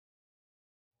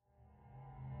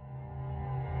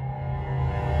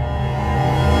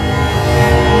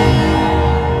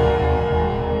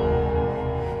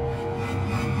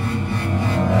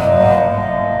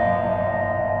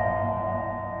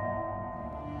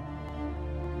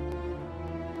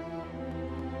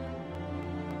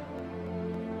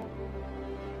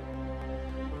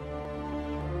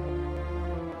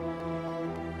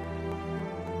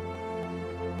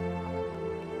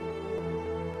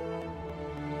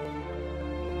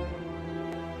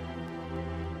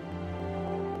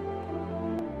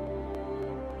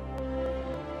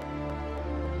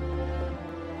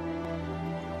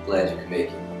glad you can make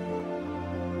it.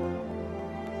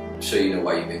 I'm sure you know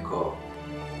why you've been called.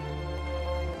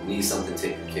 You need something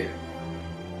taken care of.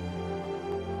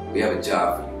 We have a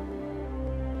job for you.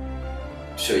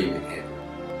 I'm sure you can handle it.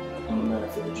 I'm the man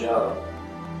for the job.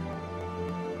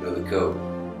 You know the code.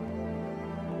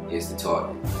 Here's the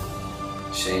target.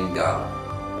 Shane Dollar.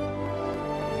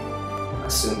 I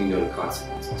assume you know the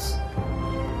consequences.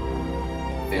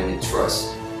 Family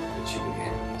trusts that you can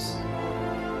handle this.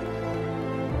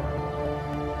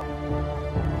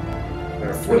 There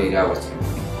are 48 hours to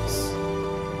complete this.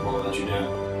 Won't let you down.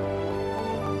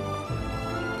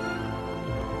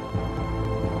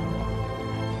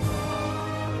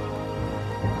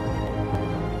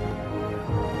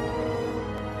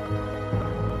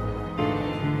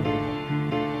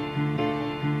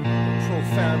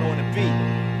 Profound on the beat.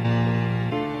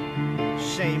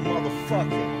 Shane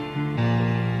motherfucking.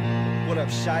 What up,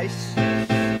 Shiest?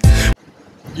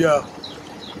 Yeah.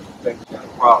 Thank you. No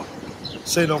problem.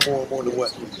 Say no more than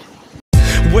what?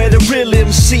 Where the real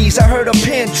MCs, I heard a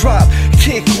pin drop.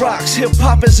 Kick rocks, hip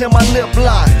hop is in my lip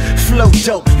lock. Flow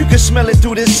dope, you can smell it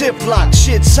through the ziplock.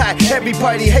 Shit's hot,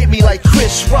 everybody hate me like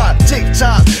Chris Rock.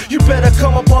 TikTok, you better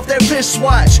come up off that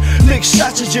wristwatch. Lick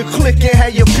shots as you click and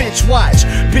have your bitch watch.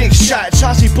 Big shot,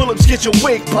 Chauncey pull-ups get your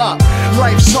wig pop.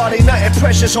 Life's hard, ain't nothing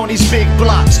precious on these big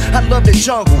blocks. I love the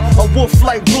jungle, a wolf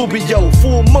like Rubio.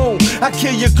 Full moon, I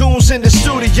kill your goons in the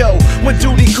studio. When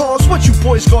duty calls, what you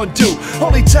boys gonna do?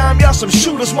 Only time y'all some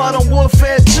shooters, modern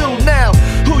warfare 2. Now,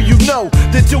 who you know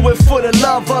that do it for the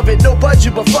love of it? No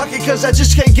budget, but fuck it, cause I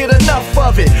just can't get enough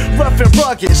of it. Rough and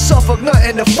rugged, Suffolk,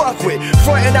 nothing to fuck with.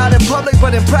 Frontin' out in public,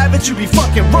 but in private you be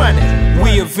fucking running.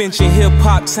 We avenging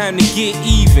hip-hop, time to get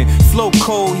even. Flow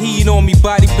cold, heat on me,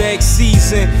 body bag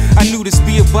season. I knew this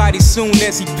be a body soon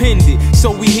as he pinned it. So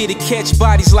we here to catch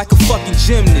bodies like a fucking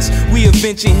gymnast. We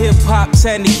avenging hip-hop,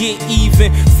 time to get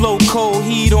even. Flow cold,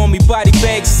 heat on me, body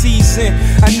bag season.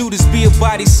 I knew this be a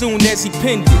body soon as he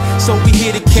pinned it. So we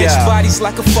here to catch bodies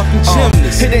like a fucking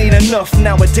gymnast. It ain't enough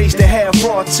nowadays to have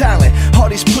raw talent. All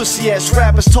these pussy-ass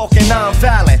rappers talking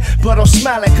non-violent. But I'm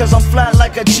smiling cause I'm fly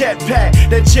like a jetpack.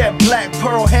 That jet black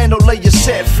pearl handle lay your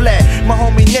set flat. My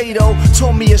homie Nato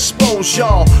told me expose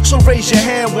y'all. So raise your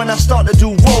hand when I start to do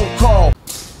roll call.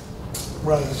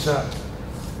 Right in the shot.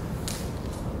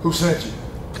 Who sent you?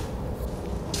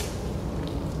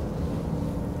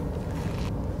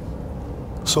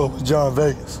 So it was John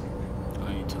Vegas.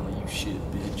 I ain't telling you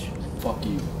shit, bitch. Fuck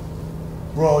you.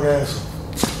 Wrong answer.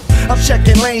 I'm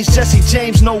checking lanes, Jesse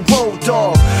James, no road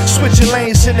dog. Switching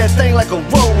lanes in that thing like a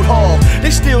road hog.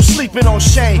 They still sleeping on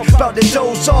Shane, bout to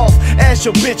doze off. Ask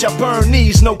your bitch, I burn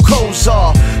these, no codes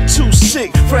off. Too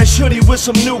sick, fresh hoodie with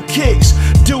some new kicks.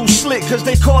 Dude slick, cause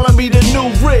they calling me the new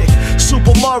Rick.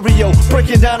 Super Mario,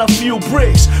 breaking down a few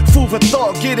bricks. Food for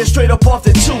thought, get it straight up off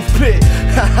the toothpick.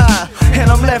 Haha, and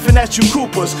I'm laughing at you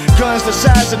Coopers. Guns the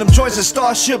size of them joints of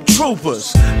Starship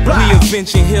Troopers. We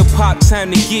avenging hip-hop,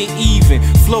 time to get even.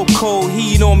 Flow cold,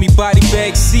 heat on me, body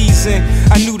bag season.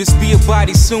 I knew this be a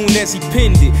body soon as he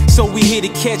pinned it. So we here to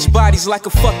catch bodies like a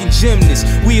fucking gymnast.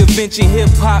 We avenging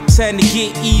hip-hop, time to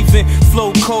get even.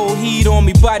 Flow cold, heat on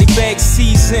me, body bag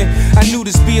season. I knew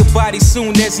this be a body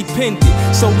soon as he pinned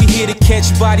it. So we here to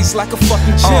catch bodies like a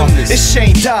fucking gymnast. It's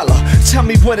Shane Dollar, tell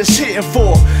me what it's hitting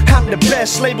for. I'm the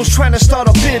best, labels trying to start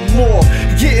a bit more.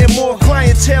 Getting more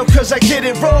clientele cause I get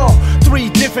it raw. 3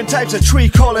 different types of tree,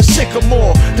 call it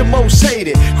sycamore. The most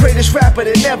hated, greatest rapper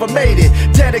that never made it.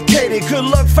 Dedicated, good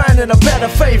luck finding a better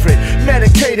favorite.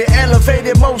 Medicated,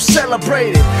 elevated, most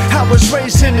celebrated. I was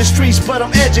raised in the streets but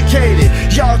I'm educated.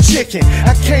 Y'all chicken,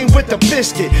 I came with the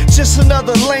biscuit. Just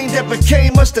another lane that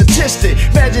became a statistic.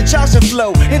 Magic Johnson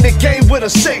flow, in the game with a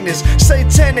sickness.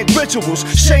 Satanic rituals,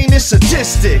 Shane is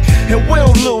sadistic. And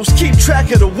we'll lose, keep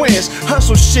track of the wins.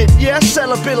 Hustle shit, yeah, I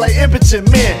celebrate like impotent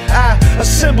men. I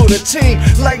assemble the team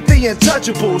like the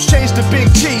Untouchables. Change the big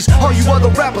G's, all you other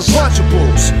rappers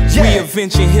lunchables. We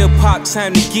avenging hip-hop,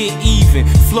 time to get even.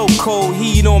 Flow cold,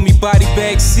 heat on me, body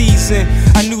bag season.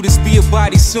 I knew this be a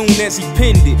body soon as he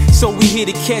pinned it. So we here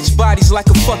to catch bodies like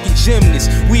a fucking gymnast.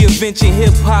 We avenging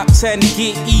hip-hop, time to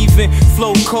get even.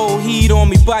 Flow cold, heat on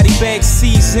me, body bag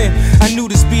season. I knew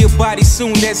this be a body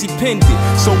soon as he pinned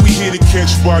it. So we here to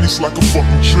catch bodies like a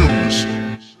fucking gymnast.